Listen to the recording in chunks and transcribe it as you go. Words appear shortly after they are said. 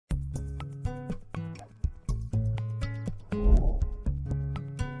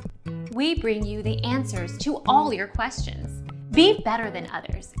We bring you the answers to all your questions. Be better than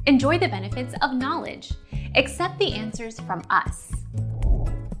others. Enjoy the benefits of knowledge. Accept the answers from us.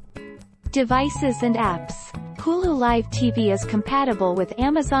 Devices and apps. Hulu Live TV is compatible with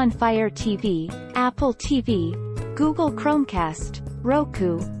Amazon Fire TV, Apple TV, Google Chromecast,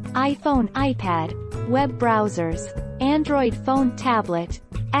 Roku, iPhone, iPad, web browsers, Android phone, tablet,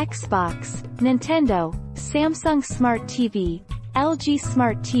 Xbox, Nintendo, Samsung Smart TV, LG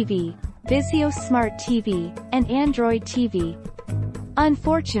Smart TV, Vizio Smart TV, and Android TV.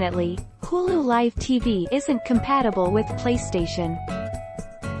 Unfortunately, Hulu Live TV isn't compatible with PlayStation.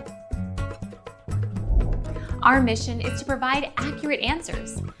 Our mission is to provide accurate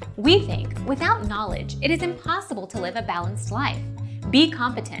answers. We think without knowledge, it is impossible to live a balanced life. Be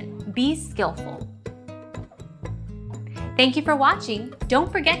competent, be skillful. Thank you for watching.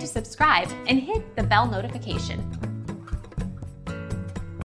 Don't forget to subscribe and hit the bell notification.